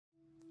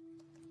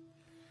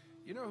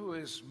You know who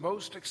is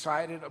most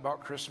excited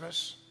about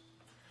Christmas?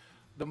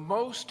 The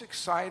most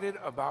excited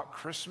about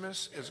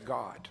Christmas is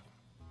God.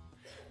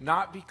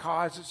 Not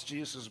because it's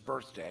Jesus'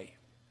 birthday,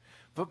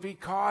 but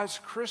because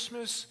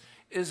Christmas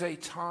is a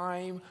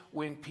time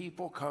when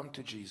people come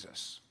to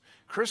Jesus.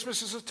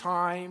 Christmas is a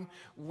time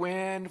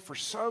when, for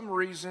some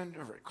reason,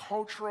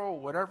 cultural,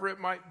 whatever it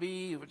might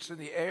be, if it's in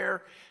the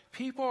air,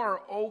 people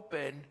are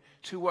open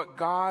to what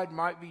God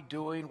might be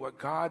doing, what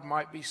God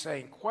might be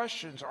saying.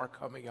 Questions are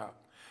coming up.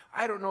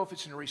 I don't know if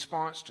it's in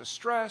response to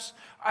stress.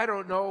 I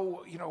don't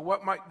know,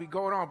 what might be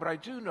going on, but I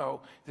do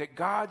know that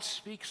God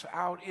speaks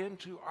out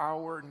into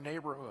our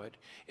neighborhood,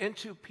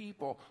 into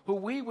people who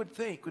we would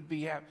think would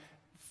be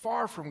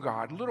far from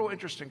God, little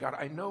interest in God.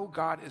 I know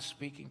God is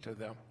speaking to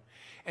them.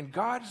 And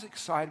God is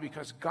excited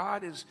because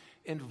God is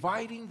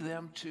inviting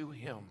them to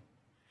Him.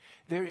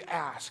 They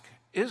ask,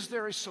 is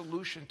there a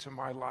solution to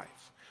my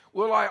life?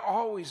 Will I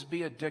always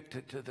be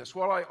addicted to this?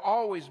 Will I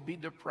always be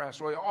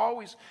depressed? Will I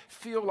always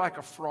feel like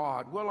a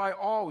fraud? Will I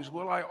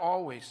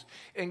always?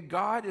 And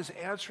God is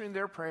answering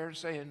their prayers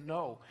saying,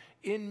 no,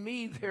 in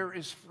me there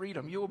is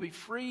freedom. You will be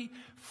free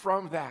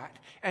from that.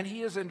 And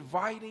He is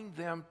inviting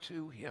them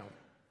to Him.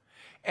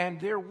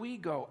 And there we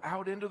go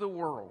out into the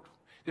world.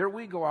 There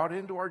we go out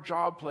into our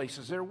job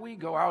places. There we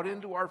go out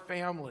into our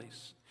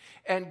families.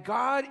 And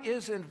God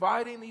is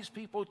inviting these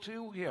people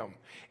to Him.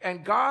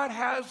 And God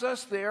has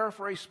us there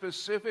for a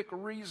specific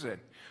reason.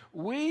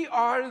 We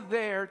are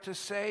there to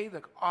say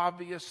the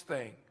obvious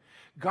thing.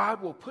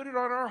 God will put it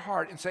on our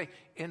heart and say,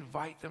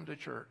 invite them to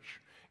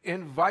church.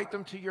 Invite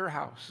them to your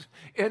house.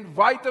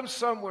 Invite them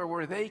somewhere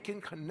where they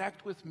can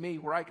connect with me,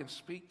 where I can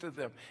speak to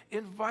them.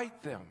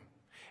 Invite them.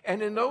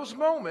 And in those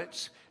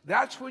moments,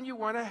 that's when you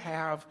want to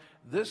have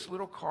this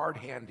little card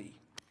handy.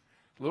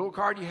 Little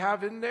card you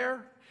have in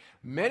there.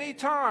 Many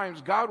times,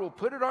 God will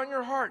put it on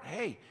your heart.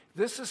 Hey,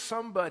 this is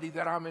somebody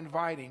that I'm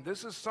inviting.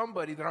 This is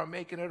somebody that I'm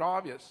making it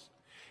obvious.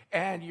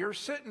 And you're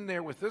sitting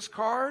there with this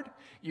card.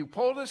 You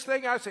pull this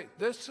thing out and say,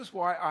 this is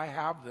why I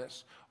have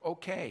this.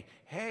 Okay,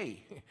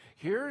 hey,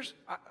 here's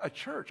a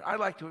church. I'd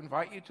like to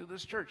invite you to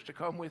this church to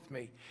come with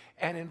me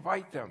and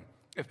invite them.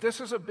 If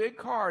this is a big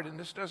card and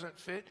this doesn't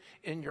fit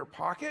in your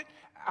pocket,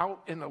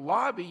 out in the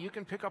lobby, you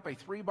can pick up a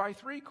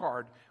 3x3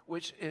 card,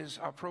 which is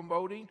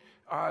promoting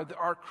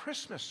our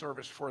Christmas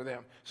service for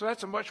them. So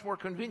that's a much more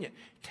convenient.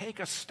 Take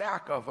a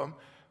stack of them.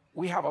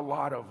 We have a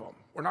lot of them.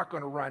 We're not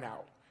going to run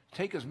out.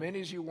 Take as many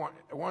as you want,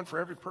 one for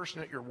every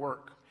person at your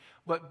work.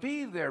 But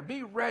be there,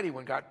 be ready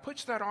when God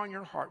puts that on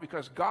your heart,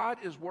 because God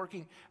is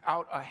working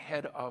out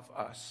ahead of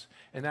us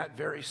in that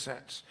very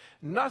sense.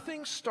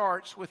 Nothing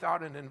starts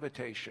without an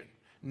invitation.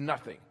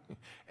 Nothing.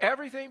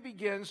 Everything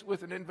begins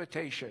with an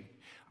invitation.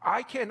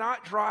 I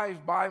cannot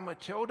drive by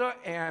Matilda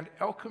and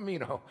El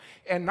Camino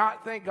and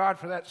not thank God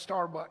for that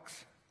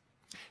Starbucks.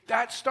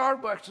 That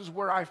Starbucks is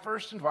where I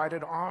first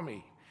invited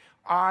Ami.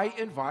 I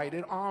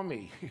invited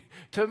Ami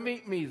to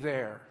meet me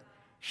there.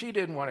 She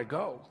didn't want to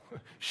go.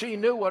 She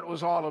knew what it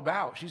was all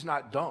about. She's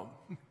not dumb.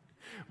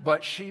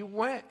 But she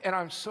went, and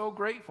I'm so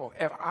grateful.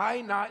 If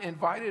I not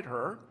invited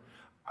her,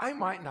 I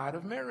might not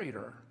have married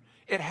her.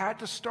 It had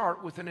to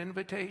start with an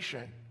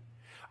invitation.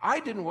 I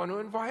didn't want to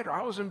invite her.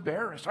 I was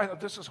embarrassed. I thought,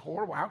 this is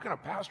horrible. How can a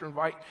pastor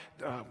invite,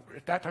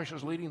 at that time she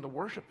was leading the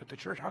worship at the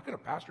church. How can a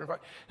pastor invite?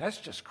 That's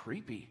just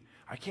creepy.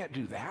 I can't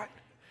do that.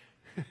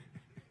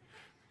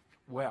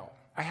 Well,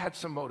 I had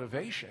some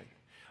motivation.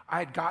 I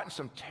had gotten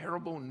some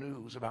terrible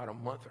news about a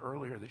month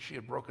earlier that she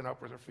had broken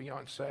up with her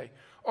fiancé.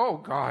 Oh,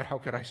 God, how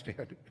could I stand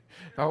it?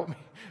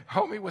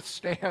 Help me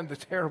withstand the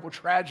terrible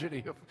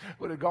tragedy of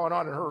what had gone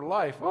on in her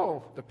life.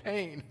 Oh, the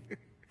pain.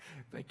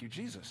 Thank you,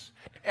 Jesus.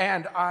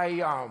 And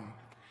I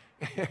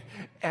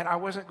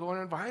wasn't going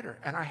to invite her.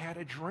 And I had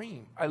a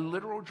dream, a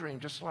literal dream,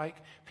 just like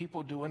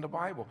people do in the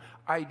Bible.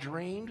 I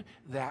dreamed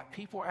that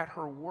people at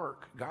her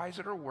work, guys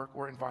at her work,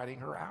 were inviting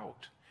her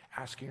out,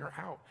 asking her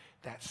out.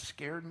 That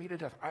scared me to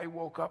death. I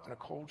woke up in a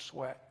cold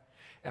sweat.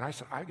 And I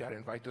said, I got to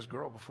invite this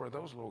girl before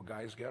those little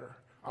guys get her.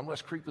 I'm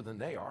less creepy than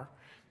they are.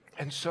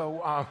 And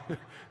so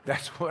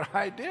that's what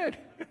I did.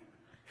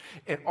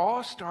 It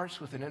all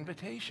starts with an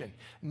invitation.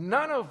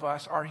 None of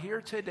us are here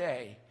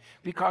today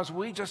because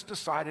we just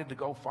decided to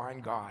go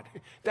find God.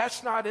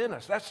 That's not in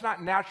us. That's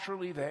not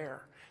naturally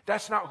there.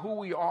 That's not who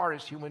we are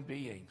as human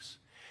beings.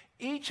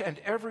 Each and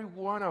every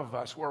one of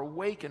us were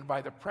awakened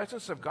by the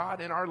presence of God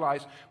in our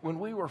lives when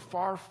we were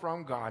far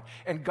from God,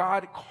 and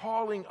God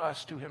calling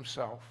us to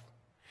Himself.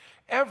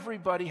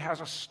 Everybody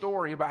has a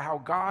story about how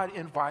God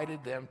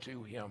invited them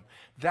to Him.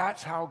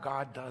 That's how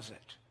God does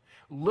it.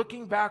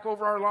 Looking back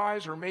over our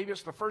lives, or maybe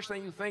it's the first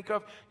thing you think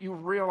of, you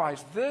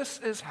realize this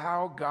is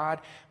how God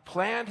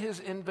planned His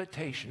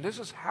invitation. This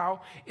is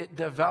how it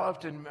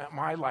developed in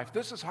my life.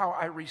 This is how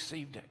I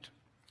received it.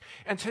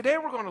 And today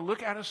we're going to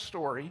look at a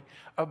story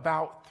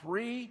about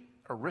three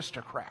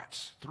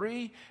aristocrats,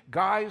 three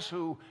guys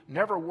who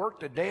never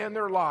worked a day in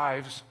their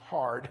lives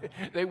hard.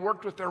 They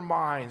worked with their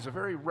minds, a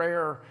very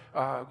rare,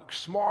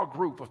 small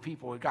group of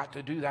people who got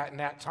to do that in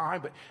that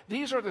time. But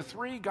these are the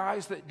three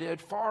guys that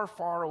did, far,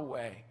 far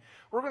away.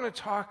 We're going to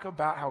talk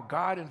about how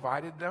God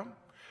invited them.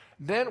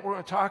 Then we're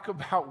going to talk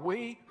about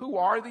who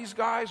are these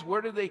guys?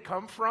 Where did they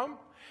come from?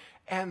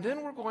 And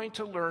then we're going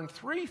to learn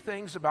 3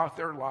 things about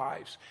their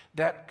lives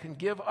that can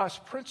give us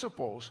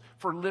principles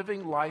for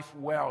living life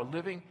well,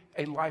 living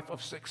a life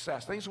of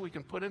success, things that we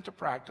can put into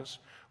practice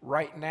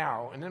right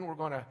now. And then we're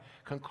going to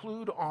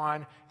conclude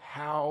on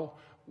how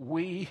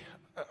we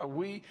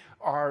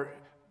are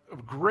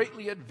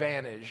greatly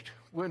advantaged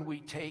when we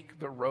take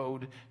the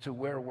road to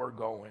where we're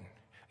going,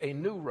 a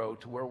new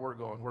road to where we're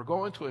going. We're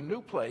going to a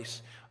new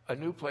place. A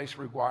new place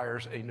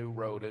requires a new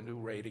road, a new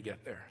way to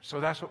get there.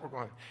 So that's what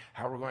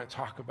how we're going to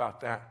talk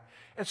about that.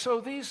 And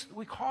so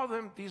we call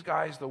these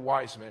guys the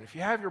wise men. If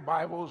you have your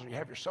Bibles or you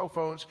have your cell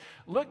phones,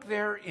 look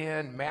there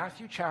in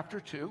Matthew chapter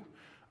 2.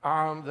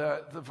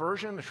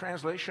 The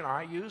translation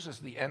I use is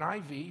the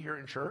NIV here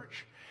in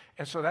church.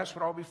 And so that's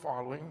what I'll be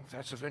following, if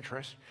that's of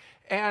interest.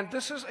 And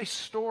this is a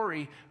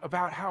story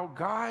about how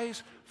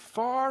guys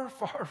far,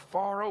 far,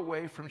 far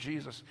away from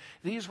Jesus.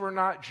 These were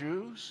not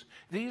Jews.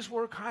 These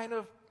were kind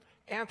of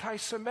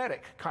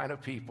anti-Semitic kind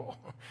of people.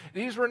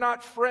 These were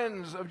not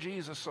friends of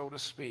Jesus, so to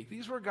speak.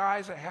 These were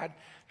guys that had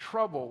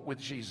trouble with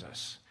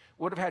Jesus,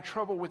 would have had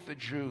trouble with the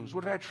Jews,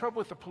 would have had trouble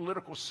with the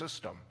political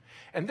system.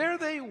 And there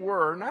they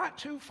were, not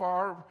too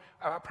far,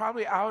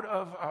 probably out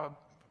of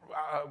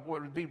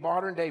what would be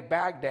modern-day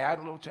Baghdad,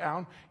 a little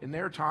town in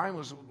their time,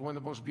 was one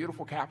of the most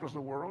beautiful capitals of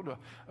the world,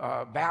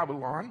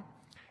 Babylon.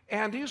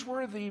 And these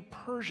were the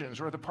Persians,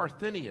 or the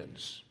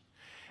Parthians.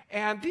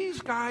 And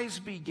these guys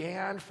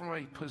began from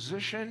a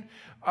position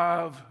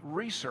of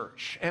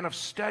research and of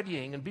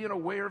studying and being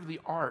aware of the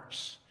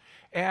arts.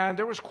 And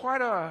there was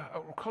quite a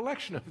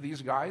collection of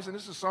these guys, and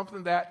this is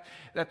something that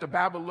the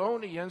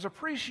Babylonians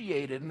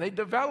appreciated, and they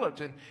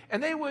developed.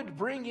 And they would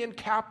bring in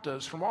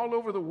captives from all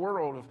over the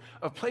world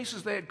of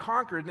places they had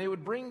conquered, and they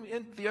would bring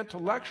in the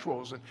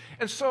intellectuals.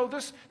 And so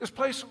this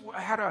place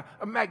had a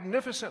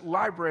magnificent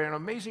library and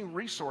amazing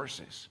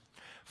resources.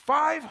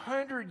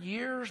 500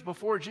 years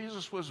before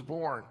Jesus was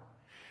born,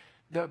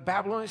 the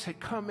Babylonians had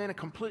come in and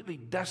completely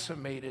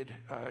decimated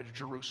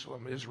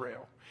Jerusalem,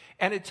 Israel,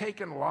 and had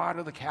taken a lot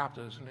of the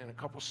captives and a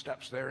couple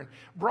steps there and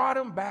brought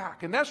them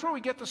back. And that's where we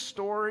get the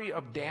story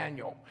of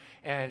Daniel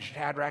and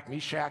Shadrach,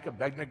 Meshach,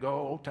 Abednego,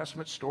 Old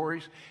Testament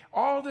stories.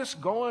 All this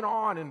going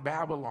on in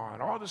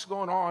Babylon, all this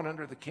going on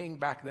under the king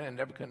back then,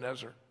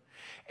 Nebuchadnezzar.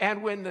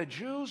 And when the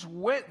Jews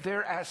went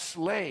there as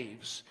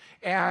slaves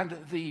and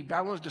the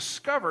Babylonians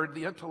discovered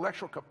the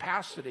intellectual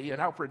capacity and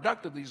how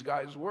productive these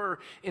guys were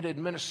in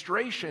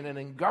administration and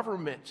in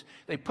government,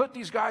 they put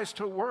these guys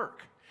to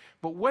work.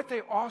 But what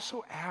they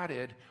also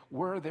added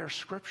were their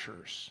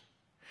scriptures.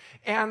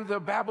 And the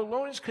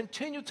Babylonians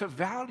continued to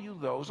value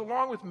those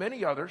along with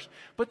many others,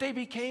 but they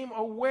became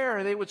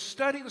aware. They would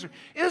study this.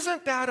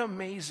 Isn't that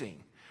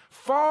amazing?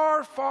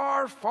 Far,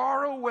 far,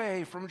 far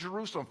away from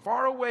Jerusalem,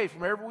 far away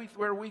from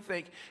where we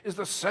think is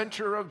the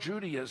center of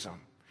Judaism.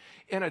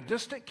 In a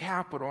distant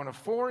capital, in a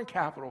foreign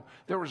capital,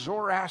 there were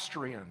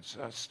Zoroastrians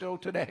still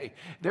today.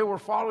 They were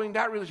following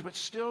that religion, but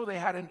still they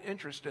had an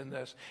interest in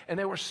this, and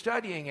they were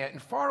studying it. And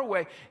far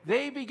away,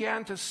 they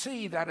began to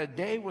see that a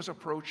day was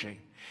approaching.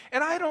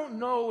 And I don't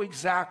know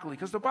exactly,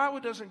 because the Bible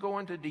doesn't go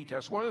into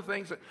details. One of the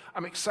things that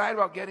I'm excited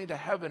about getting to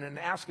heaven and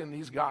asking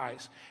these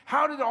guys,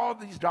 how did all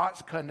these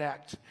dots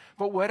connect?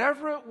 But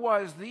whatever it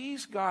was,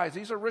 these guys,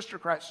 these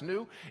aristocrats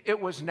knew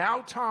it was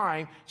now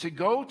time to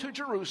go to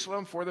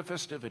Jerusalem for the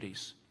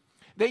festivities.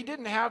 They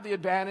didn't have the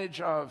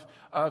advantage of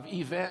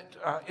Evite.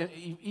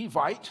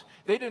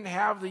 They didn't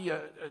have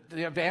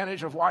the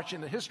advantage of watching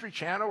the History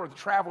Channel or the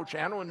Travel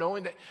Channel and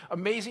knowing that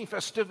amazing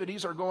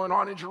festivities are going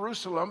on in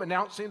Jerusalem,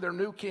 announcing their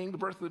new king, the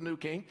birth of the new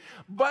king.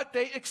 But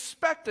they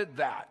expected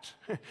that.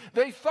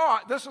 They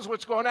thought this is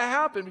what's going to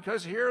happen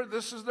because here,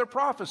 this is their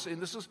prophecy,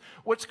 and this is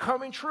what's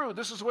coming true.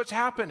 This is what's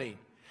happening.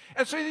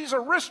 And so these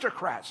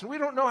aristocrats, and we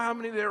don't know how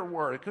many there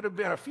were. It could have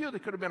been a few. There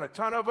could have been a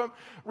ton of them.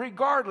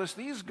 Regardless,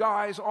 these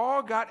guys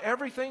all got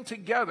everything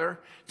together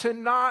to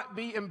not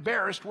be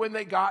embarrassed when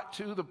they got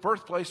to the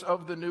birthplace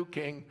of the new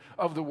king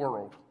of the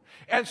world.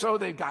 And so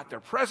they got their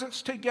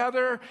presents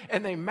together,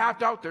 and they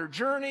mapped out their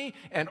journey,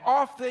 and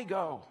off they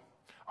go.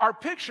 Our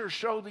pictures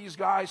show these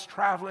guys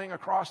traveling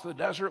across the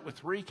desert with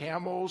 3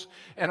 camels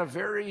and a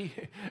very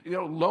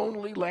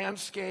lonely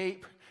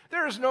landscape.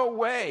 There is no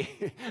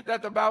way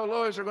that the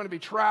Babylonians are going to be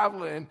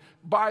traveling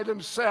by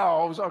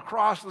themselves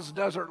across this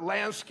desert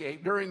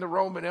landscape during the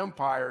Roman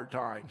Empire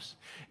times.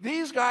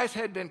 These guys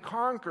had been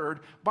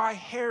conquered by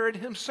Herod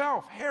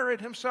himself.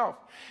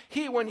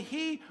 When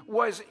he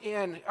was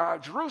in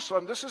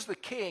Jerusalem, this is the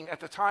king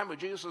at the time of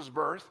Jesus'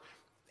 birth,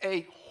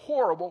 a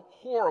horrible,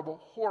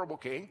 horrible, horrible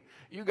king.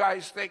 You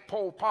guys think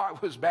Pol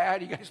Pot was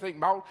bad? You guys think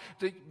Mao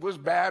was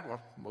bad?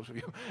 Well, most of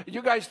you.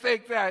 You guys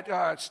think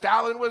that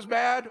Stalin was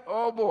bad?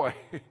 Oh boy.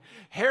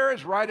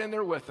 Herod's right in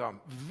there with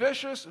them.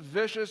 Vicious,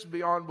 vicious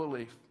beyond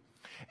belief.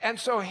 And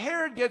so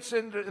Herod gets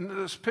into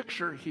this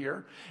picture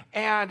here,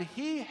 and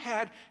he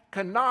had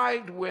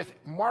connived with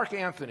Mark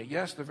Antony.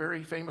 Yes, the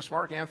very famous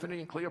Mark Antony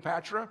and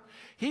Cleopatra.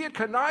 He had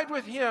connived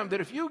with him that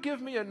if you give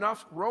me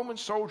enough Roman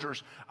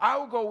soldiers, I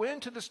will go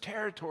into this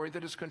territory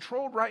that is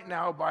controlled right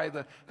now by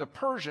the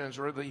Persians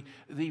or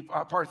the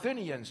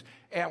Parthians,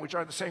 which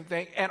are the same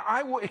thing, and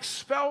I will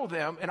expel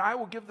them, and I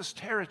will give this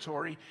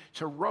territory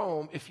to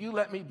Rome if you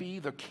let me be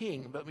the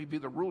king, let me be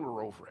the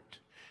ruler over it.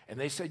 And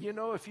they said, you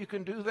know, if you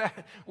can do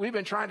that, we've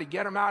been trying to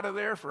get them out of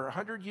there for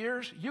 100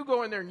 years. You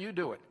go in there and you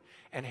do it.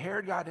 And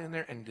Herod got in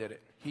there and did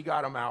it. He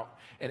got them out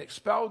and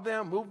expelled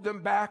them, moved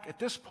them back. At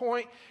this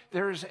point,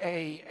 there's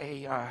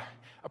a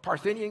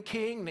Parthian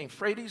king named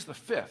Phraates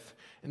V.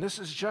 And this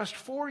is just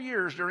 4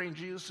 years during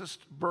Jesus'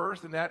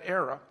 birth in that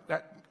era,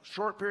 that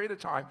short period of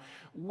time,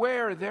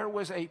 where there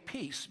was a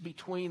peace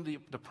between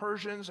the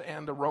Persians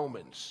and the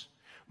Romans.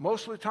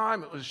 Most of the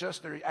time, it was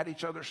just they're at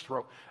each other's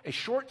throat. A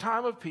short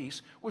time of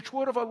peace, which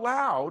would have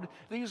allowed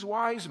these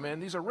wise men,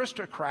 these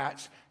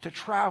aristocrats, to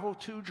travel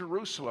to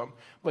Jerusalem.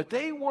 But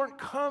they weren't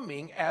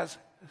coming as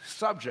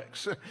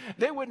subjects.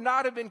 They would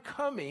not have been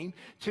coming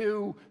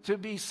to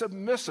be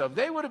submissive.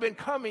 They would have been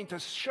coming to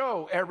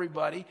show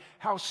everybody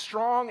how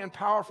strong and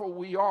powerful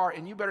we are,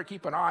 and you better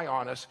keep an eye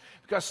on us,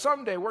 because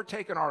someday we're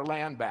taking our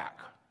land back.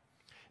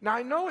 Now,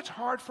 I know it's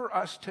hard for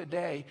us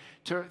today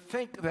to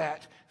think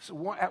that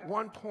at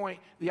one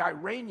point the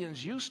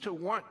Iranians used to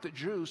want the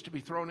Jews to be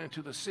thrown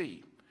into the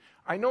sea.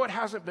 I know it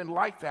hasn't been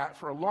like that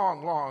for a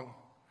long, long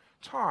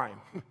time.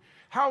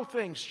 How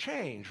things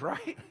change,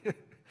 right?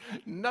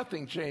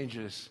 Nothing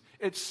changes.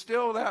 It's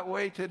still that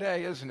way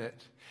today, isn't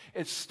it?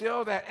 It's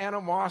still that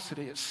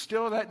animosity. It's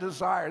still that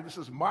desire. This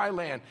is my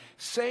land.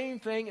 Same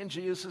thing in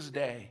Jesus'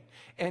 day.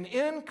 And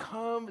in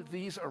come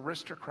these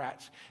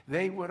aristocrats.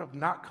 They would have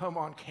not come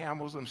on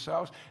camels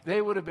themselves.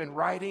 They would have been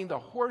riding the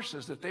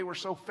horses that they were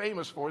so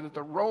famous for, that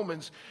the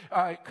Romans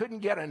couldn't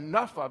get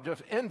enough of,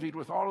 just envied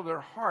with all of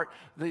their heart,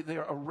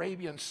 the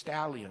Arabian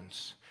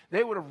stallions.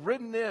 They would have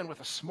ridden in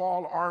with a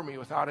small army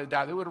without a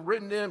doubt. They would have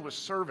ridden in with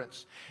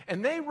servants.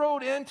 And they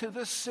rode into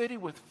this city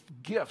with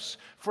gifts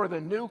for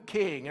the new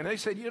king. And they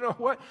said, you know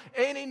what?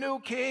 Any new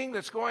king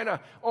that's going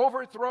to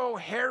overthrow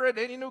Herod,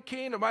 any new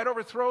king that might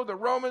overthrow the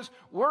Romans,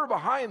 we're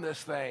behind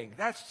this thing.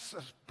 That's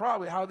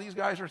probably how these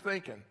guys are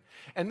thinking.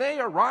 And they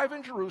arrive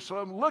in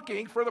Jerusalem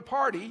looking for the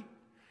party,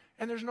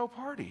 and there's no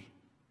party.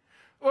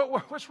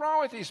 What's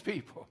wrong with these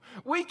people?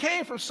 We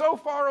came from so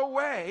far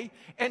away,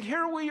 and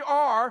here we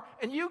are,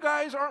 and you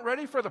guys aren't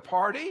ready for the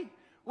party?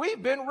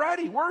 We've been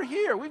ready. We're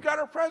here. We've got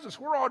our presents.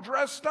 We're all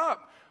dressed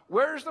up.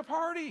 Where's the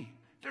party?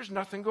 There's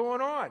nothing going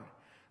on.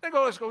 They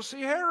go, let's go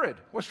see Herod.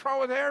 What's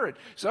wrong with Herod?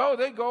 So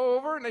they go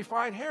over, and they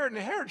find Herod,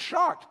 and Herod's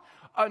shocked.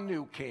 A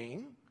new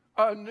king?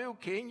 A new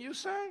king, you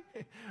say?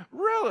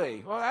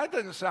 Really? Well, that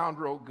doesn't sound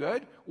real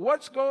good.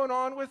 What's going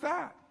on with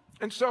that?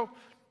 And so,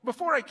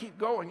 before I keep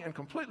going and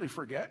completely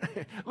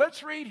forget,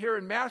 let's read here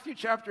in Matthew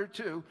chapter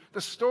 2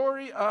 the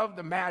story of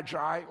the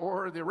Magi,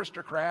 or the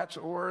aristocrats,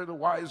 or the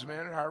wise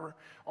men, however,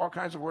 all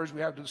kinds of words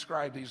we have to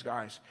describe these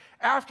guys.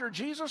 After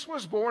Jesus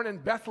was born in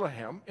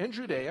Bethlehem in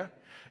Judea,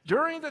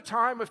 during the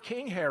time of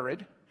King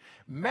Herod,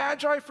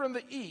 Magi from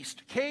the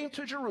east came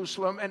to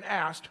Jerusalem and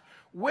asked,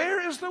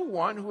 "Where is the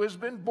one who has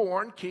been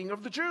born King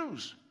of the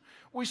Jews?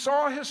 We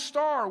saw his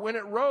star when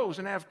it rose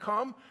and have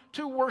come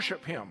to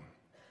worship him."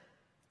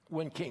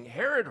 When King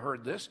Herod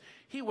heard this,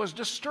 he was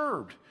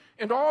disturbed,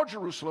 and all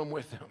Jerusalem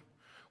with him.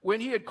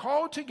 When he had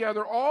called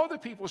together all the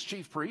people's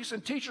chief priests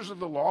and teachers of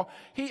the law,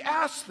 he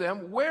asked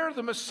them where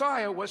the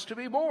Messiah was to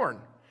be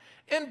born.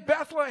 "In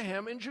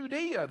Bethlehem in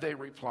Judea," they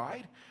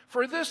replied,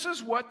 "for this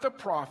is what the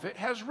prophet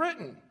has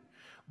written.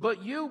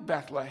 But you,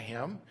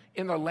 Bethlehem,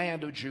 in the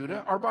land of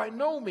Judah, are by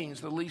no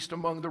means the least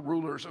among the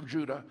rulers of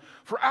Judah,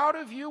 for out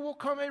of you will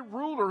come a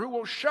ruler who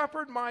will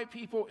shepherd my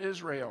people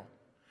Israel."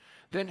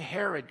 Then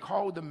Herod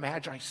called the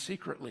Magi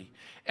secretly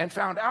and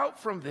found out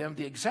from them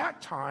the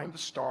exact time the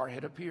star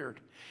had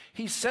appeared.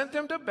 He sent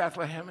them to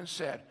Bethlehem and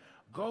said,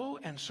 "Go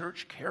and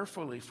search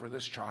carefully for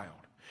this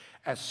child.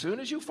 As soon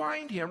as you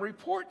find him,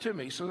 report to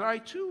me so that I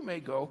too may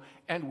go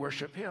and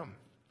worship him."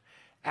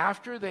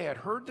 After they had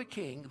heard the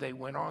king, they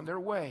went on their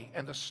way,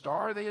 and the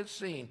star they had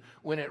seen,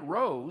 when it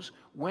rose,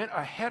 went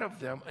ahead of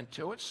them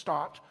until it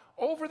stopped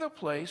over the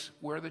place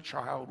where the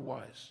child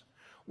was.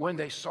 When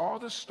they saw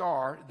the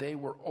star, they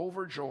were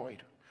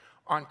overjoyed.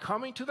 On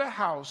coming to the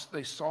house,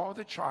 they saw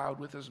the child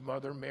with his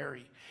mother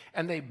Mary,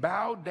 and they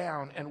bowed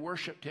down and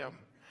worshiped him.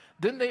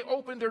 Then they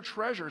opened their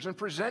treasures and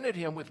presented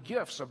him with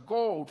gifts of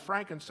gold,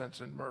 frankincense,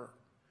 and myrrh.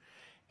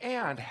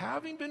 And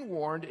having been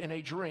warned in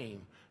a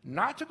dream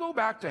not to go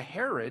back to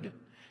Herod,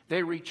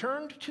 they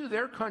returned to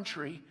their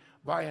country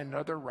by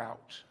another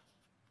route.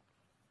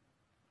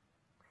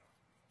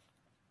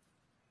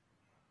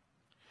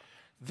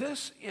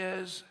 This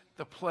is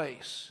the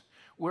place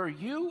where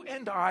you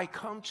and I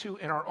come to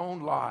in our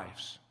own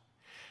lives.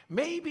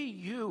 Maybe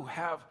you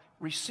have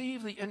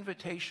received the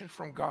invitation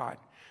from God,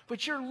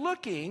 but you're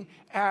looking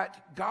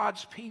at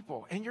God's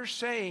people and you're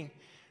saying,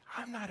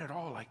 "I'm not at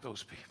all like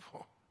those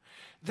people.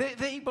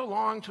 They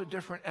belong to a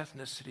different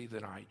ethnicity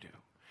than I do.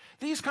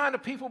 These kind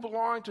of people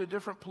belong to a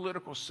different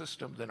political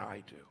system than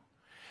I do.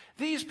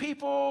 These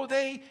people,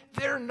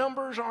 their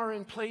numbers are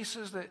in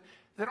places that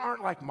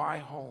aren't like my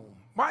home.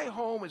 My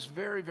home is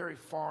very, very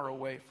far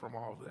away from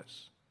all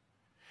this.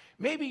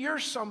 Maybe you're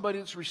somebody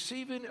that's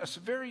receiving a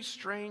very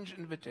strange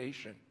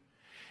invitation.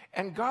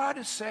 And God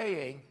is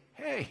saying,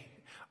 hey,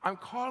 I'm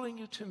calling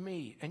you to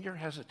me, and you're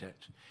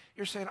hesitant.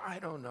 You're saying, I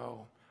don't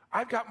know.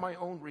 I've got my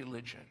own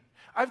religion.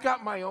 I've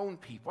got my own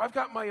people. I've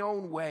got my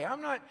own way.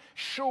 I'm not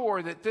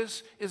sure that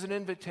this is an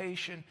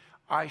invitation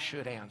I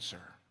should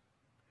answer.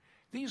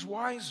 These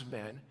wise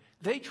men,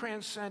 they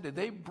transcended.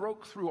 They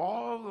broke through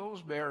all of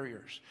those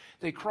barriers.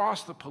 They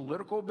crossed the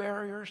political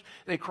barriers.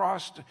 They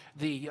crossed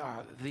the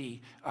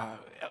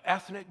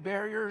ethnic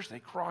barriers. They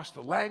crossed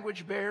the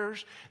language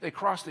barriers. They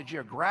crossed the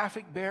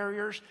geographic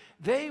barriers.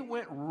 They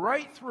went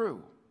right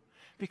through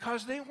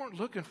because they weren't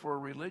looking for a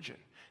religion.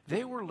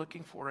 They were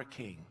looking for a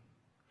king.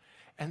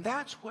 And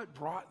that's what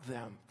brought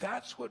them.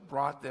 That's what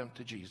brought them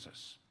to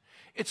Jesus.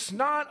 It's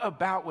not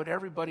about what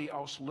everybody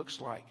else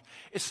looks like.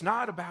 It's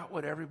not about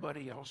what how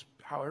everybody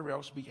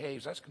else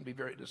behaves. That's going to be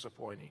very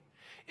disappointing.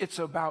 It's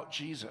about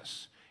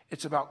Jesus.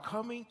 It's about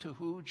coming to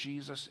who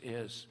Jesus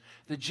is.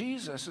 The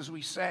Jesus, as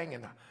we sang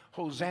in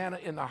Hosanna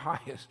in the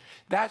highest,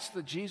 that's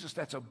the Jesus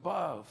that's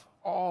above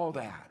all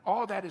that.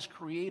 All that is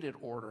created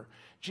order.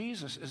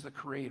 Jesus is the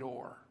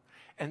creator.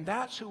 And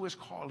that's who is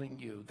calling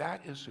you.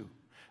 That is who.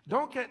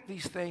 Don't get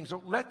these things,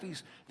 don't let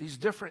these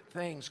different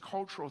things,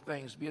 cultural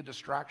things, be a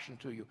distraction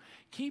to you.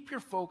 Keep your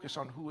focus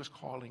on who is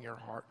calling your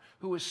heart,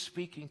 who is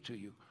speaking to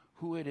you,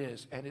 who it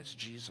is, and it's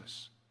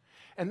Jesus.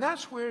 And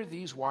that's where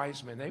these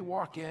wise men, they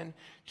walk in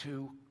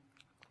to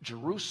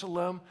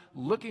Jerusalem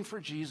looking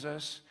for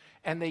Jesus,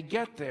 and they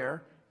get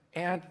there,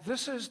 and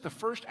this is the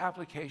first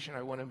application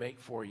I want to make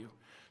for you.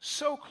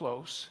 So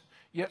close,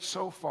 yet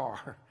so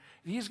far.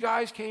 These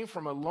guys came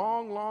from a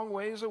long, long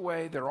ways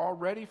away. They're all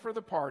ready for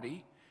the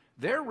party.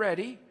 They're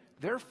ready,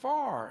 they're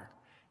far,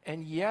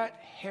 and yet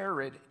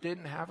Herod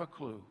didn't have a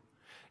clue.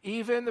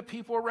 Even the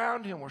people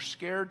around him were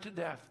scared to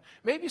death.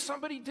 Maybe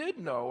somebody did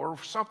know or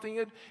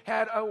something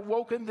had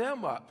woken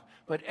them up,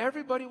 but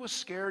everybody was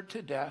scared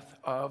to death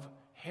of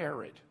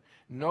Herod.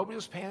 Nobody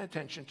was paying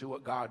attention to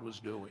what God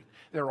was doing.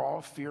 They're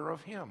all fear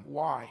of him.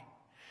 Why?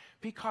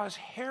 Because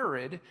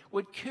Herod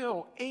would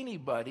kill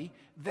anybody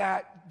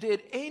that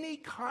did any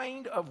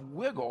kind of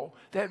wiggle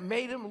that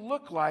made him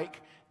look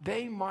like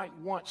they might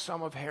want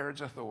some of Herod's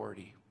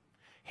authority.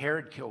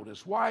 Herod killed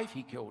his wife,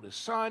 he killed his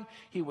son,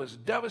 he was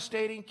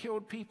devastating,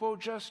 killed people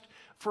just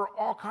for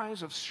all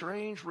kinds of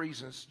strange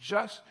reasons,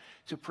 just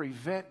to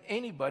prevent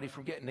anybody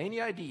from getting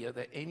any idea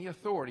that any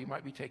authority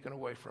might be taken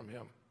away from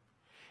him.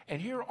 And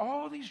here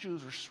all these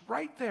Jews are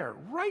right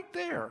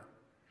there,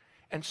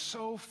 and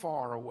so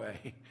far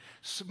away,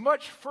 so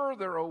much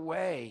further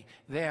away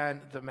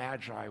than the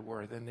Magi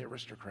were, than the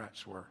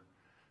aristocrats were.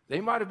 They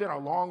might have been a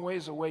long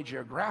ways away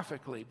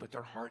geographically, but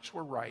their hearts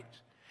were right.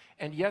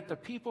 And yet the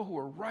people who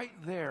were right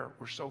there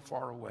were so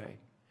far away.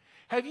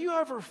 Have you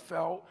ever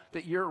felt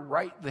that you're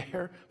right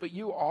there, but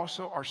you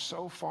also are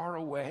so far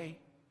away?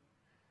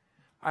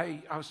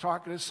 I was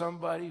talking to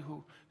somebody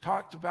who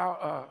talked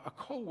about a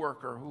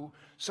coworker who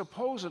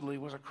supposedly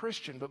was a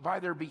Christian, but by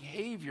their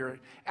behavior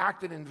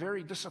acted in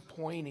very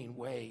disappointing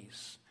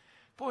ways.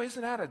 Boy,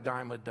 isn't that a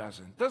dime a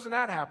dozen? Doesn't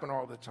that happen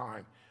all the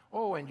time?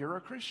 Oh, and you're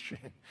a Christian,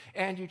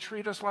 and you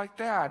treat us like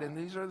that, and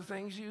these are the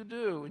things you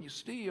do, and you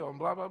steal, and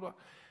blah, blah, blah.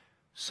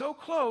 So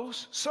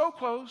close, so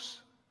close.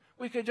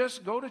 We could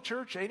just go to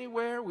church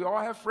anywhere. We all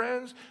have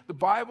friends. The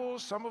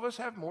Bibles, some of us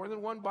have more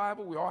than one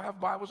Bible. We all have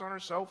Bibles on our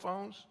cell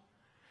phones.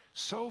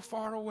 So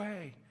far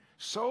away,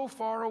 so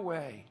far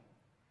away.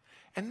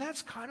 And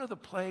that's kind of the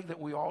plague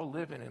that we all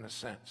live in a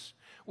sense.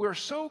 We're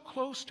so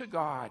close to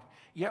God,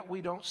 yet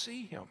we don't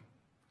see him.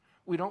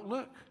 We don't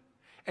look.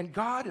 And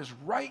God is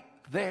right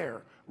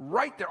there,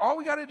 right there. All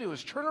we got to do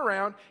is turn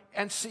around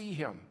and see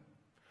him.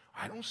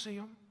 I don't see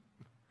him.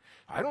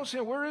 I don't see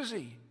him. Where is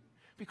he?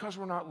 Because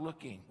we're not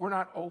looking. We're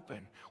not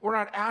open. We're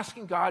not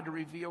asking God to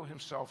reveal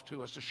himself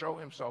to us, to show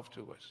himself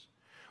to us.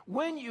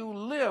 When you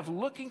live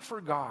looking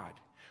for God,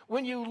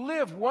 when you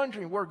live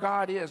wondering where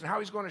God is and how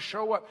he's going to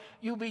show up,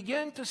 you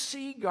begin to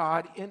see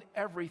God in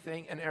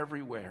everything and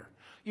everywhere.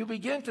 You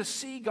begin to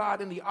see God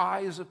in the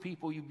eyes of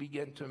people you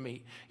begin to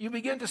meet. You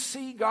begin to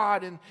see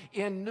God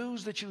in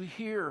news that you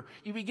hear.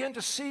 You begin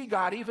to see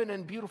God even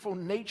in beautiful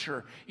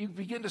nature. You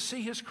begin to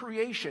see his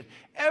creation.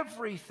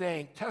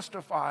 Everything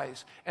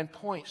testifies and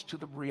points to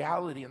the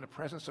reality and the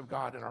presence of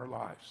God in our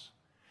lives.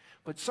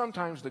 But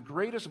sometimes the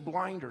greatest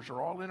blinders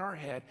are all in our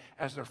head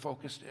as they're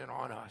focused in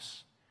on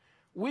us.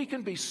 We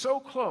can be so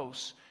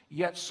close,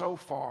 yet so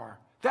far.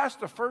 That's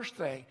the first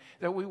thing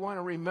that we want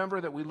to remember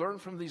that we learn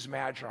from these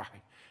magi.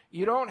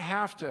 You don't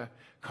have to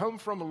come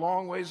from a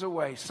long ways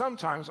away.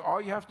 Sometimes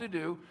all you have to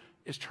do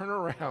is turn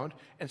around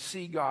and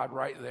see God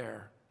right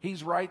there.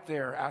 He's right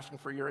there asking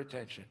for your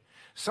attention.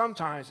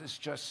 Sometimes it's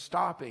just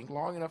stopping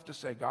long enough to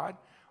say, God,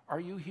 are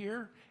you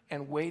here?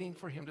 And waiting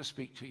for him to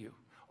speak to you.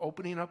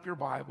 opening up your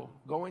Bible,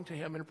 going to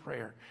him in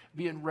prayer,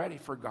 being ready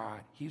for God.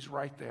 He's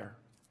right there.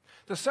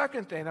 The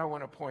second thing I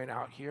want to point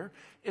out here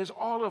is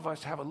all of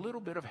us have a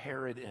little bit of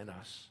Herod in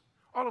us.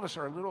 All of us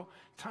are a little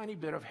tiny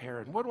bit of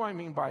Herod. What do I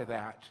mean by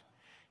that?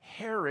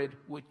 Herod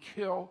would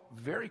kill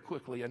very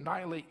quickly,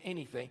 annihilate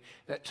anything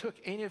that took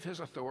any of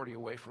his authority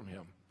away from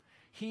him.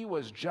 He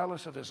was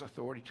jealous of his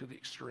authority to the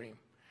extreme.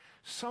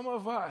 Some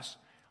of us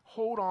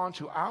hold on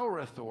to our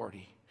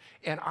authority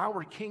and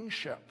our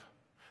kingship,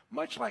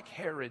 much like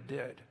Herod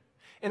did.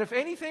 And if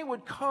anything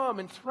would come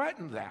and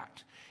threaten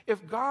that,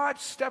 if God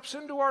steps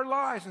into our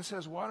lives and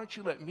says, why don't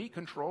you let me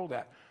control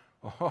that?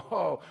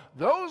 Oh,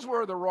 those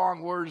were the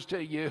wrong words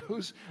to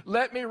use.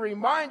 Let me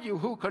remind you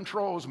who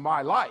controls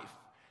my life.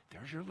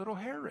 There's your little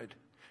Herod.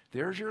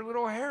 There's your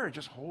little Herod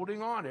just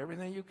holding on to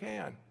everything you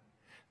can.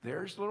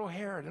 There's little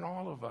Herod in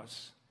all of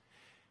us.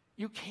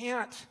 You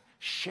can't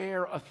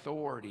share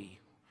authority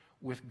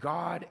with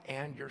God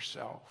and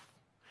yourself.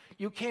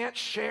 You can't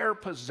share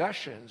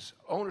possessions,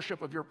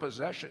 ownership of your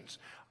possessions.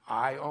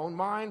 I own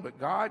mine, but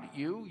God,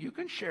 you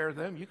can share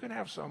them. You can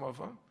have some of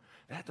them.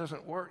 That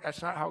doesn't work.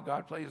 That's not how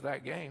God plays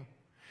that game.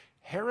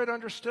 Herod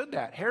understood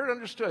that. Herod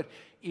understood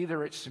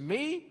either it's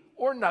me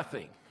or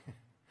nothing.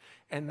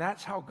 And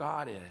that's how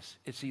God is.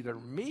 It's either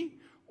me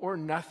or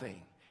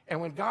nothing.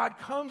 And when God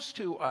comes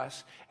to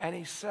us and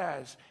he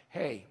says,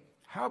 hey,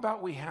 how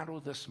about we handle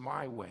this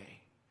my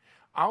way?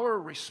 Our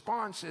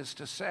response is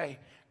to say,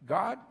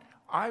 God,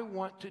 I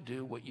want to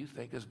do what you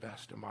think is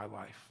best in my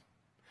life.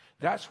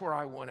 That's where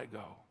I want to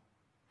go.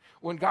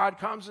 When God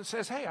comes and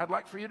says, hey, I'd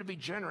like for you to be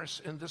generous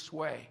in this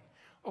way.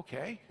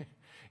 Okay,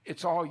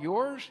 it's all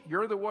yours.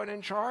 You're the one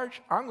in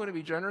charge. I'm going to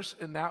be generous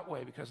in that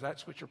way because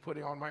that's what you're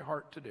putting on my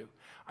heart to do.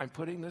 I'm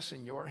putting this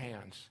in your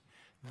hands.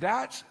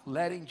 That's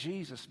letting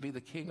Jesus be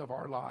the king of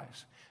our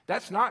lives.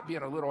 That's not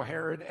being a little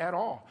Herod at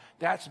all.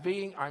 That's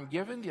being, I'm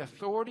given the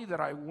authority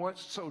that I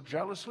once so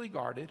jealously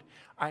guarded.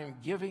 I am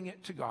giving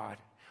it to God.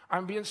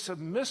 I'm being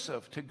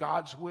submissive to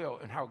God's will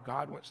and how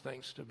God wants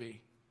things to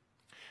be.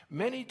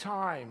 Many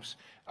times,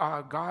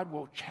 God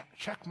will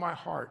check my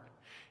heart.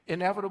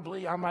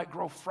 Inevitably, I might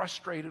grow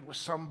frustrated with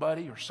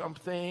somebody or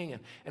something,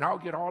 and I'll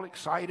get all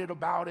excited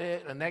about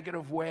it in a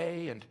negative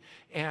way and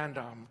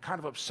kind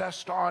of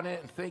obsessed on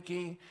it and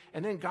thinking,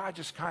 and then God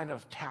just kind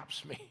of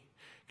taps me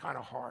kind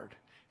of hard.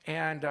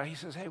 And he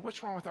says, hey,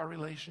 what's wrong with our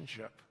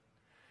relationship?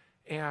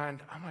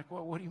 And I'm like,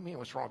 well, what do you mean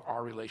what's wrong with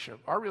our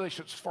relationship? Our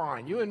relationship's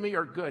fine. You and me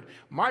are good.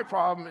 My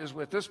problem is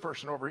with this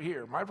person over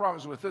here. My problem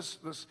is with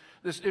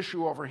this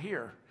issue over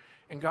here.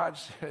 And God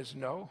says,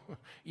 no,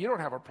 you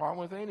don't have a problem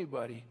with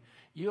anybody.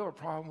 You have a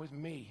problem with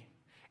me.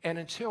 And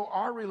until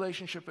our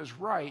relationship is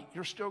right,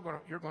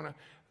 you're going to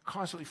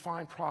constantly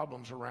find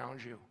problems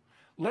around you.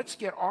 Let's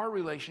get our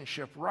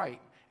relationship right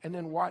and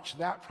then watch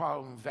that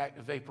problem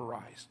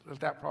vaporize.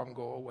 Let that problem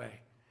go away.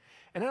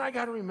 And then I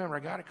got to remember, I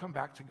got to come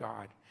back to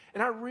God.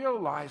 And I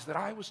realized that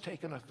I was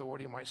taking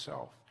authority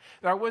myself,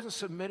 that I wasn't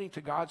submitting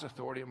to God's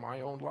authority in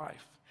my own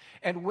life.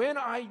 And when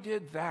I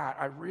did that,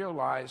 I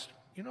realized,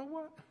 you know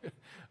what?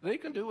 They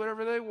can do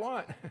whatever they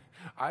want.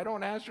 I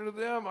don't answer to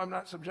them. I'm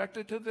not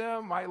subjected to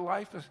them. My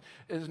life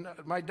is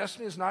not, my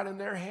destiny is not in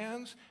their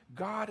hands.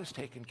 God is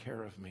taking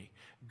care of me.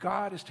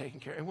 God is taking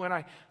care. And when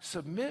I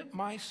submit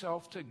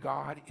myself to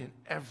God in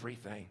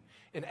everything,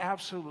 in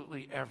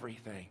absolutely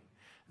everything,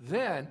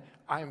 then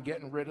I am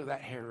getting rid of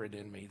that Herod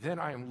in me. Then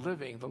I am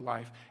living the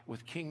life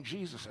with King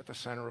Jesus at the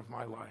center of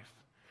my life.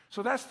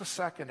 So that's the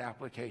second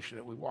application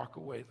that we walk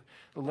away,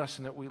 the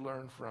lesson that we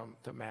learn from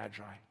the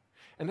Magi.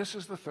 And this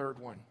is the third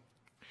one.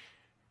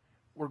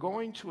 We're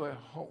going to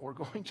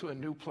a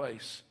new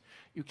place.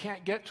 You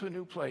can't get to a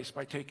new place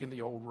by taking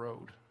the old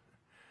road.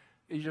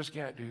 You just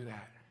can't do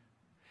that.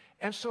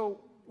 And so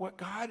what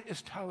God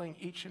is telling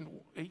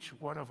each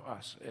one of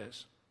us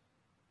is,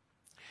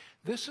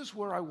 this is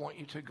where I want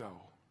you to go.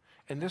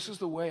 And this is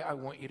the way I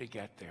want you to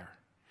get there.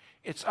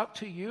 It's up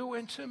to you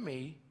and to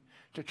me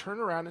to turn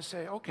around and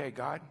say, okay,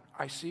 God,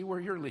 I see where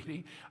you're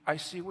leading. I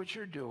see what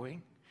you're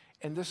doing.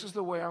 And this is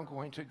the way I'm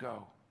going to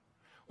go.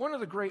 One of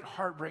the great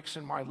heartbreaks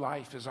in my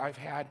life as I've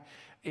had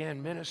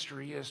in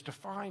ministry is to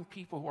find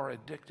people who are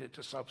addicted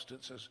to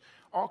substances,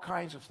 all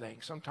kinds of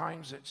things.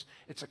 Sometimes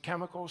it's a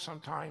chemical,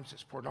 sometimes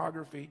it's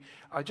pornography.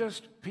 They're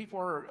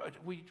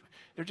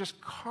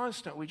just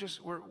constant.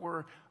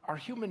 Our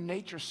human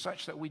nature is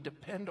such that we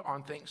depend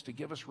on things to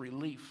give us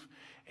relief.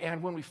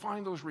 And when we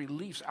find those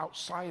reliefs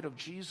outside of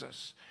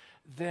Jesus,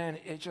 then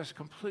it just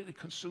completely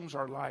consumes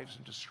our lives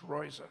and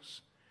destroys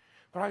us.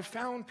 But I've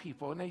found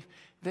people, and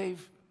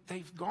they've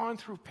gone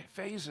through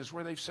phases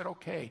where they've said,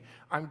 okay,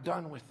 I'm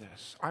done with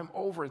this. I'm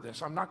over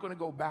this. I'm not going to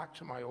go back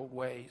to my old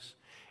ways.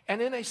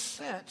 And in a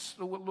sense,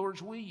 the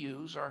words we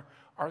use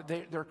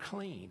they're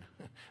clean.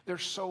 They're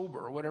sober,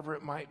 or whatever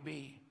it might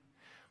be.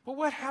 But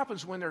what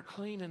happens when they're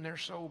clean and they're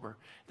sober?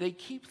 They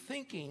keep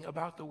thinking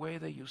about the way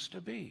they used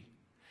to be.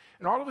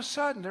 And all of a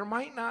sudden, there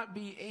might not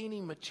be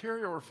any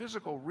material or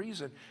physical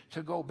reason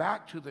to go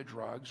back to the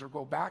drugs or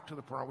go back to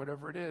the porn,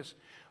 whatever it is.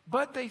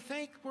 But they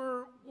think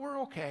we're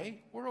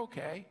okay.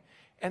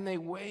 And they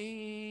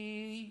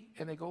wait,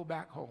 and they go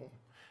back home.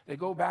 They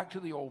go back to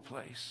the old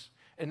place.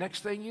 And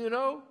next thing you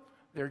know,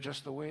 they're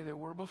just the way they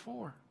were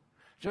before.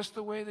 Just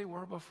the way they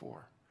were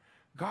before.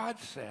 God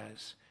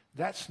says,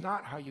 that's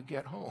not how you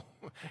get home.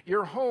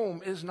 Your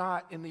home is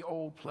not in the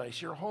old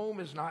place. Your home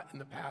is not in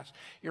the past.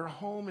 Your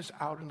home is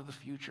out into the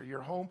future.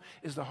 Your home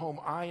is the home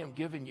I am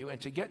giving you. And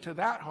to get to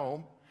that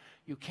home,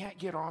 you can't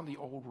get on the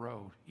old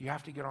road. You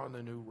have to get on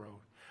the new road.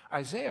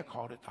 Isaiah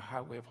called it the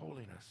highway of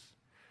holiness.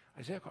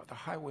 Isaiah called it the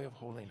highway of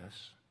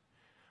holiness.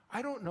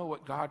 I don't know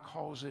what God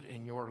calls it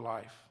in your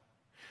life,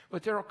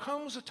 but there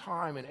comes a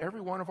time in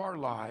every one of our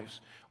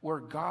lives where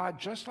God,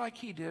 just like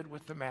he did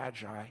with the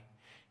Magi,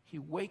 he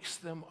wakes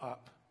them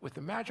up. With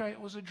the Magi,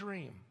 it was a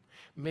dream.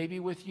 Maybe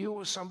with you, it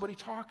was somebody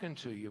talking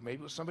to you.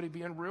 Maybe it was somebody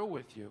being real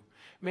with you.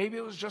 Maybe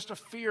it was just a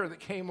fear that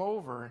came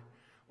over.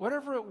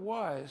 Whatever it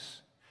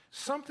was,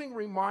 something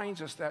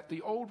reminds us that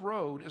the old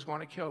road is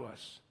going to kill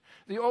us.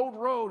 The old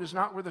road is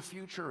not where the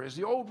future is.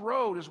 The old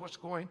road is what's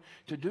going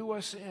to do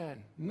us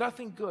in.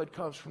 Nothing good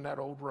comes from that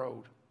old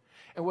road.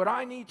 And what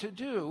I need to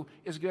do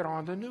is get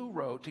on the new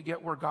road to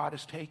get where God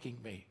is taking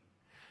me.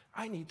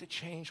 I need to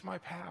change my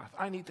path.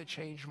 I need to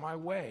change my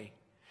way.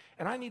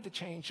 And I need to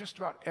change just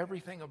about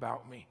everything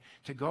about me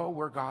to go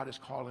where God is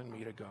calling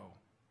me to go.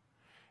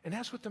 And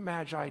that's what the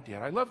Magi did.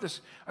 I love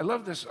this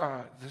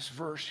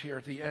verse here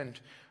at the end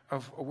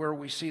of where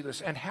we see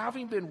this. And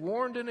having been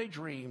warned in a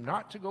dream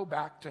not to go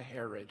back to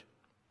Herod.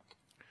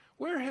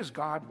 Where has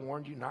God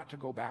warned you not to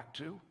go back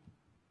to?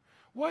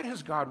 What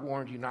has God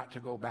warned you not to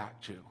go back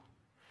to?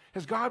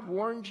 Has God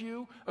warned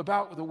you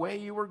about the way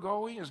you were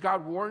going? Has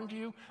God warned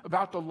you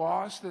about the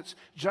loss that's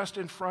just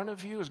in front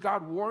of you? Has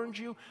God warned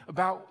you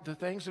about the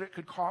things that it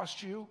could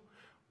cost you?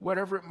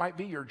 Whatever it might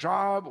be, your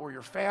job or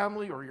your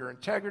family or your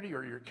integrity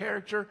or your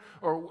character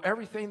or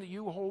everything that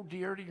you hold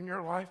dear in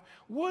your life.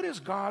 What has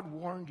God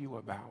warned you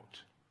about?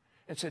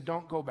 And said,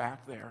 don't go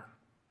back there.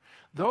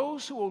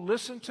 Those who will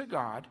listen to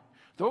God,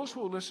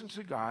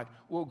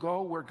 will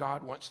go where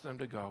God wants them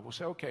to go. We'll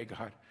say, okay,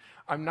 God,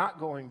 I'm not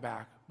going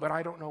back, but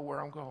I don't know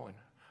where I'm going.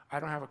 I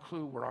don't have a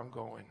clue where I'm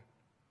going.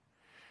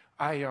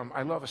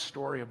 I love a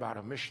story about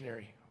a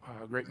missionary,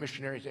 a great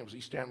missionary. His name was E.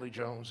 Stanley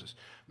Jones, this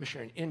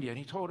missionary in India. And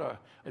he told a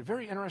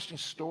very interesting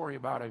story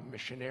about a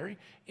missionary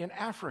in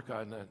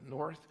Africa, in the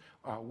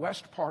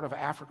northwest part of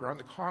Africa, around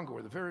the Congo,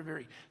 where the very,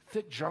 very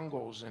thick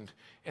jungles. And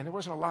there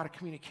wasn't a lot of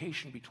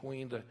communication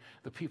between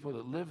the people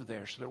that lived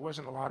there. So there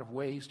wasn't a lot of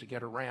ways to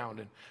get around.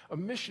 And a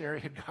missionary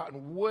had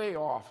gotten way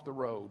off the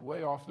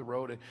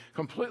road, and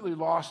completely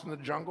lost in the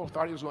jungle,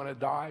 thought he was going to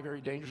die, very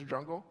dangerous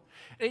jungle.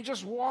 And he's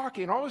just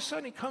walking. All of a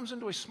sudden, he comes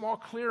into a small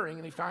clearing,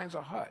 and he finds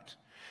a hut.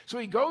 So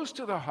he goes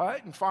to the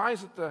hut and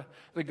finds that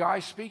the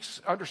guy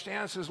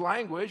understands his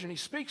language, and he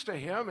speaks to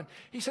him, and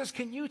he says,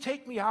 can you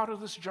take me out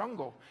of this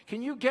jungle?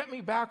 Can you get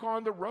me back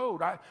on the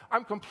road?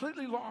 I'm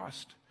completely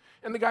lost.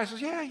 And the guy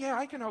says, yeah,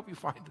 I can help you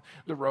find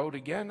the road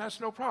again.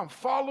 That's no problem.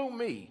 Follow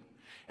me.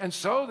 And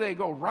so they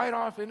go right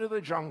off into the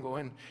jungle,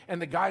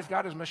 and the guy's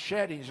got his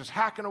machete. He's just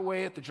hacking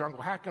away at the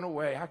jungle, hacking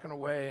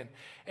away.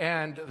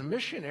 And the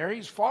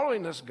missionary's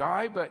following this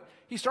guy, but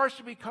he starts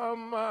to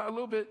become a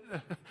little bit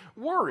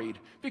worried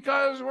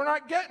because we're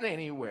not getting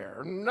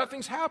anywhere.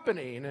 Nothing's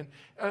happening, and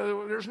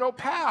there's no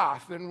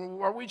path.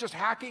 And are we just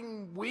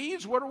hacking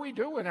weeds? What are we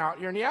doing out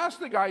here? And he asks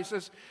the guy, he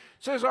says,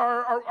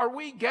 are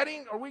we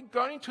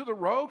going to the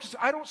road? Because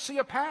I don't see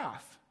a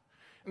path.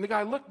 And the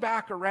guy looked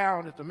back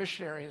around at the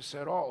missionary and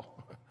said, oh,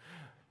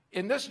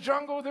 in this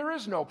jungle, there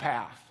is no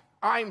path.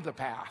 I'm the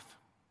path.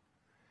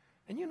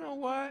 And you know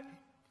what?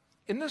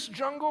 In this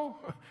jungle,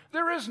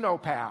 there is no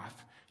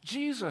path.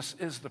 Jesus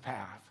is the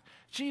path.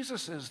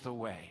 Jesus is the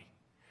way.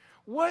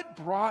 What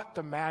brought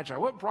the Magi,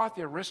 what brought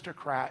the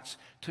aristocrats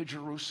to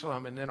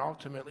Jerusalem and then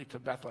ultimately to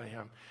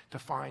Bethlehem to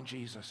find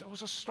Jesus? It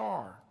was a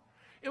star.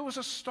 It was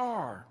a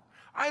star.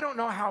 I don't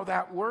know how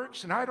that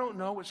works, and I don't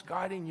know what's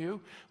guiding you,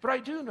 but I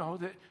do know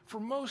that for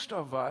most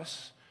of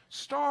us,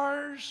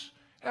 stars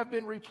have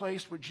been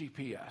replaced with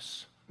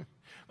GPS.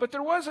 But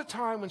there was a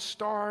time when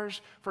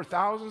stars, for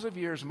thousands of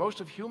years, most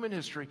of human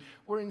history,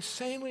 were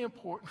insanely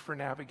important for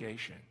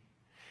navigation.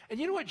 And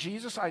you know what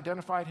Jesus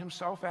identified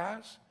himself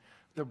as?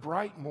 The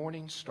bright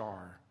morning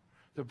star.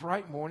 The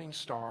bright morning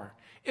star.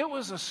 It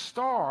was a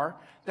star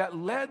that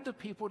led the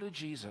people to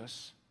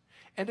Jesus.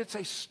 And it's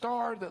a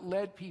star that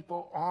led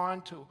people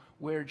on to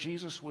where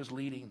Jesus was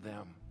leading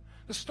them.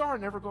 The star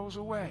never goes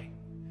away.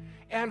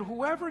 And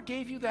whoever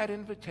gave you that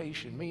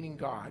invitation, meaning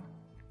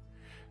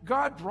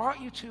God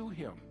brought you to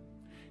him.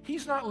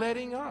 He's not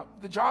letting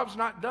up. The job's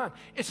not done.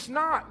 It's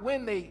not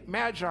when the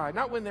Magi,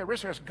 not when the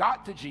aristocrats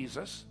got to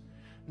Jesus.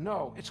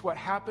 No, it's what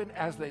happened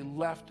as they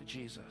left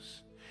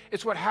Jesus.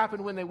 It's what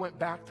happened when they went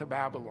back to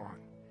Babylon.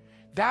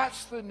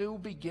 That's the new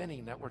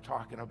beginning that we're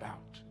talking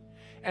about.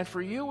 And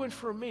for you and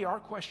for me, our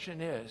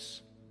question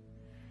is,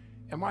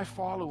 am I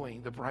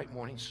following the bright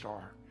morning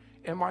star?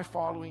 Am I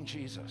following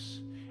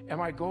Jesus?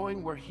 Am I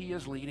going where he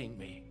is leading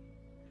me?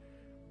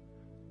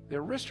 The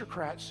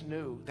aristocrats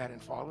knew that in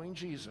following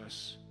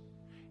Jesus,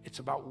 it's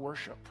about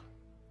worship.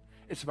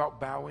 It's about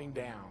bowing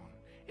down.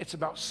 It's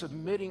about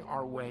submitting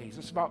our ways.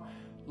 It's about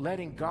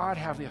letting God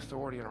have the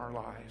authority in our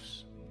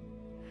lives.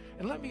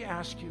 And let me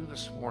ask you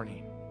this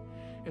morning,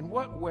 in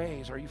what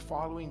ways are you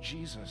following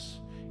Jesus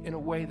in a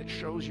way that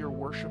shows your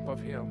worship of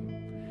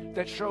him,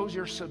 that shows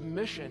your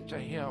submission to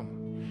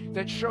him,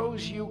 that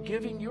shows you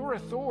giving your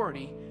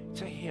authority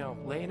to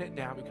him, laying it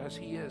down because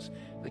he is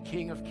the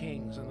King of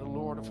Kings and the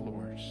Lord of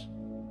Lords?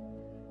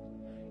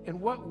 In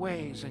what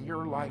ways in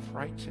your life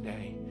right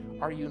today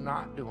are you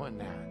not doing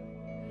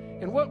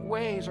that? In what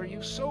ways are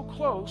you so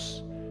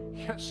close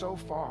yet so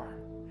far?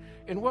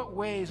 In what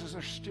ways is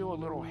there still a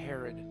little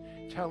Herod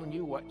telling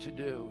you what to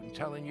do and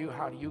telling you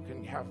how you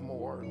can have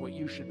more and what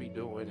you should be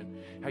doing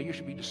and how you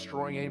should be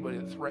destroying anybody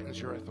that threatens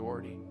your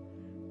authority?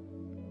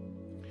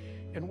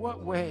 In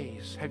what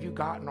ways have you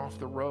gotten off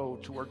the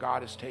road to where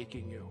God is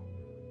taking you?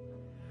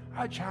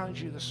 I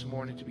challenge you this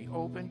morning to be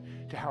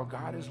open to how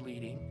God is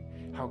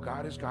leading, how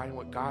God is guiding,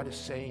 what God is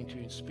saying to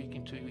you and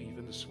speaking to you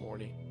even this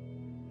morning.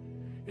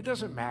 It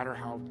doesn't matter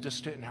how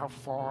distant and how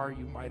far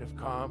you might have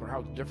come or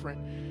how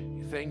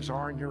different things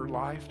are in your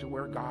life to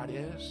where God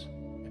is.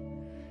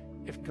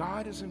 If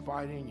God is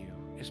inviting you,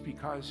 it's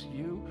because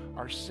you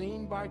are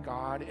seen by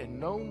God and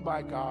known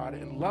by God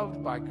and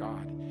loved by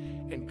God.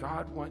 And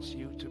God wants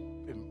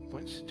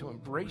to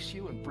embrace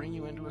you and bring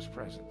you into his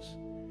presence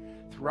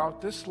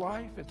throughout this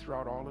life and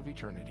throughout all of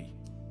eternity.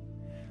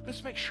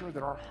 Let's make sure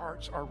that our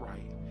hearts are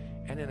right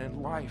and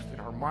in life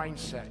and our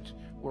mindset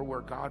we're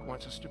where God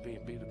wants us to be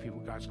and be the people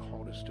God's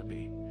called us to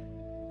be.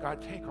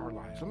 God, take our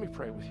lives. Let me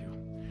pray with you.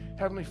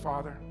 Heavenly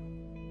Father,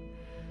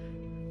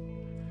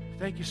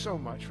 thank you so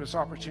much for this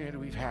opportunity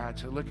we've had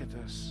to look at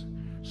this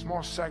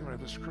small segment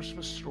of this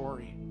Christmas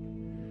story,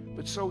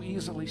 but so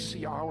easily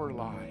see our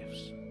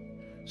lives,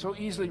 so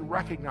easily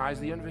recognize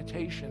the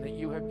invitation that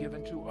you have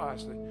given to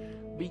us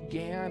that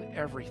began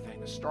everything,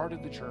 that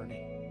started the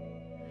journey.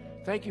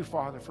 Thank you,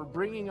 Father, for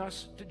bringing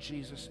us to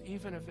Jesus,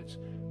 even if it's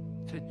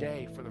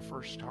today for the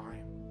first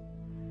time.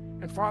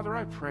 And Father,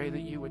 I pray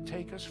that you would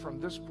take us from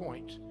this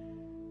point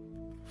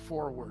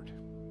forward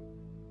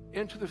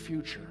into the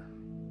future,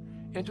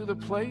 into the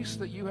place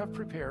that you have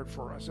prepared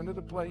for us, into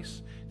the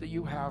place that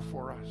you have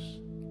for us.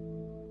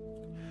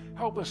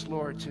 Help us,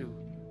 Lord, to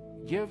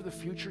give the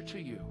future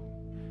to you.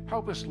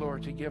 Help us,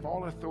 Lord, to give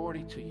all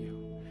authority to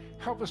you.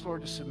 Help us,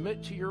 Lord, to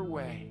submit to your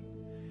way.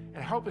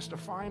 And help us to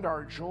find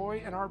our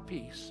joy and our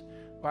peace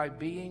by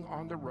being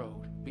on the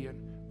road,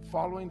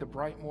 following the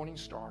bright morning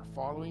star,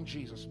 following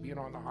Jesus, being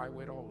on the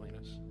highway to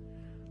holiness.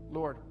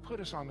 Lord, put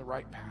us on the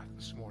right path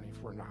this morning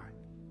if we're not.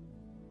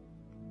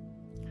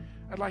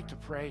 I'd like to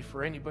pray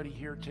for anybody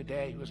here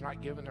today who has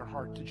not given their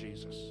heart to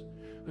Jesus,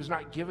 who's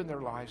not given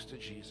their lives to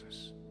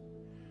Jesus.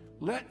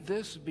 Let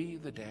this be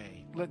the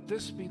day. Let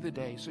this be the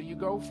day. So you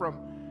go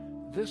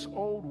from this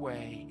old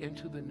way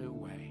into the new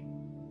way.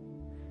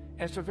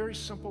 And it's a very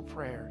simple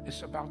prayer.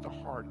 It's about the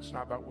heart. It's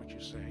not about what you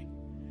say.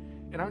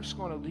 And I'm just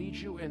going to lead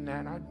you in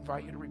that, and I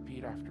invite you to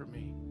repeat after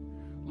me.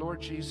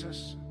 Lord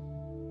Jesus,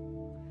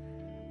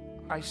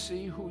 I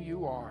see who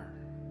you are,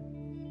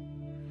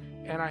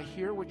 and I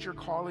hear what you're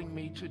calling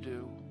me to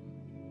do.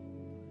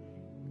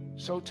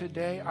 So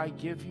today I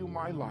give you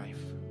my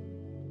life.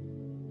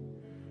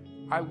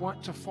 I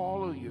want to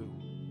follow you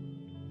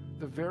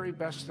the very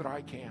best that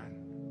I can.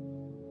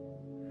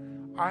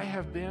 I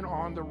have been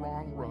on the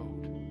wrong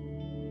road.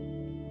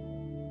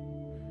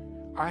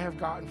 I have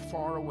gotten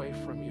far away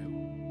from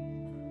you.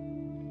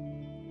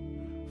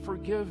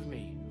 Forgive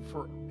me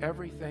for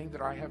everything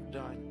that I have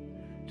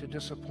done to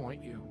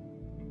disappoint you,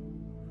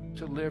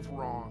 to live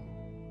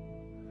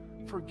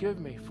wrong. Forgive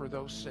me for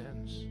those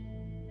sins.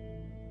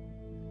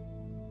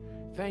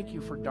 Thank you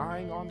for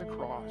dying on the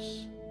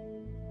cross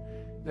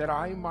that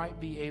I might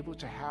be able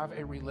to have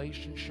a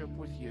relationship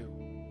with you,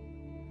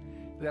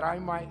 that I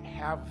might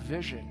have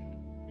vision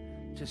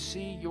to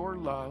see your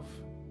love,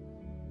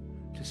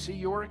 to see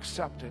your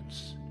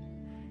acceptance,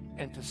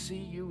 and to see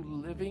you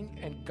living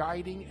and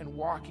guiding and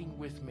walking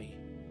with me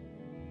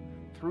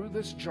through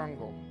this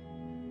jungle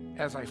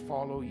as I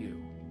follow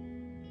you.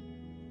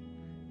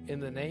 In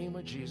the name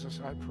of Jesus,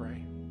 I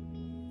pray.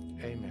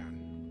 Amen.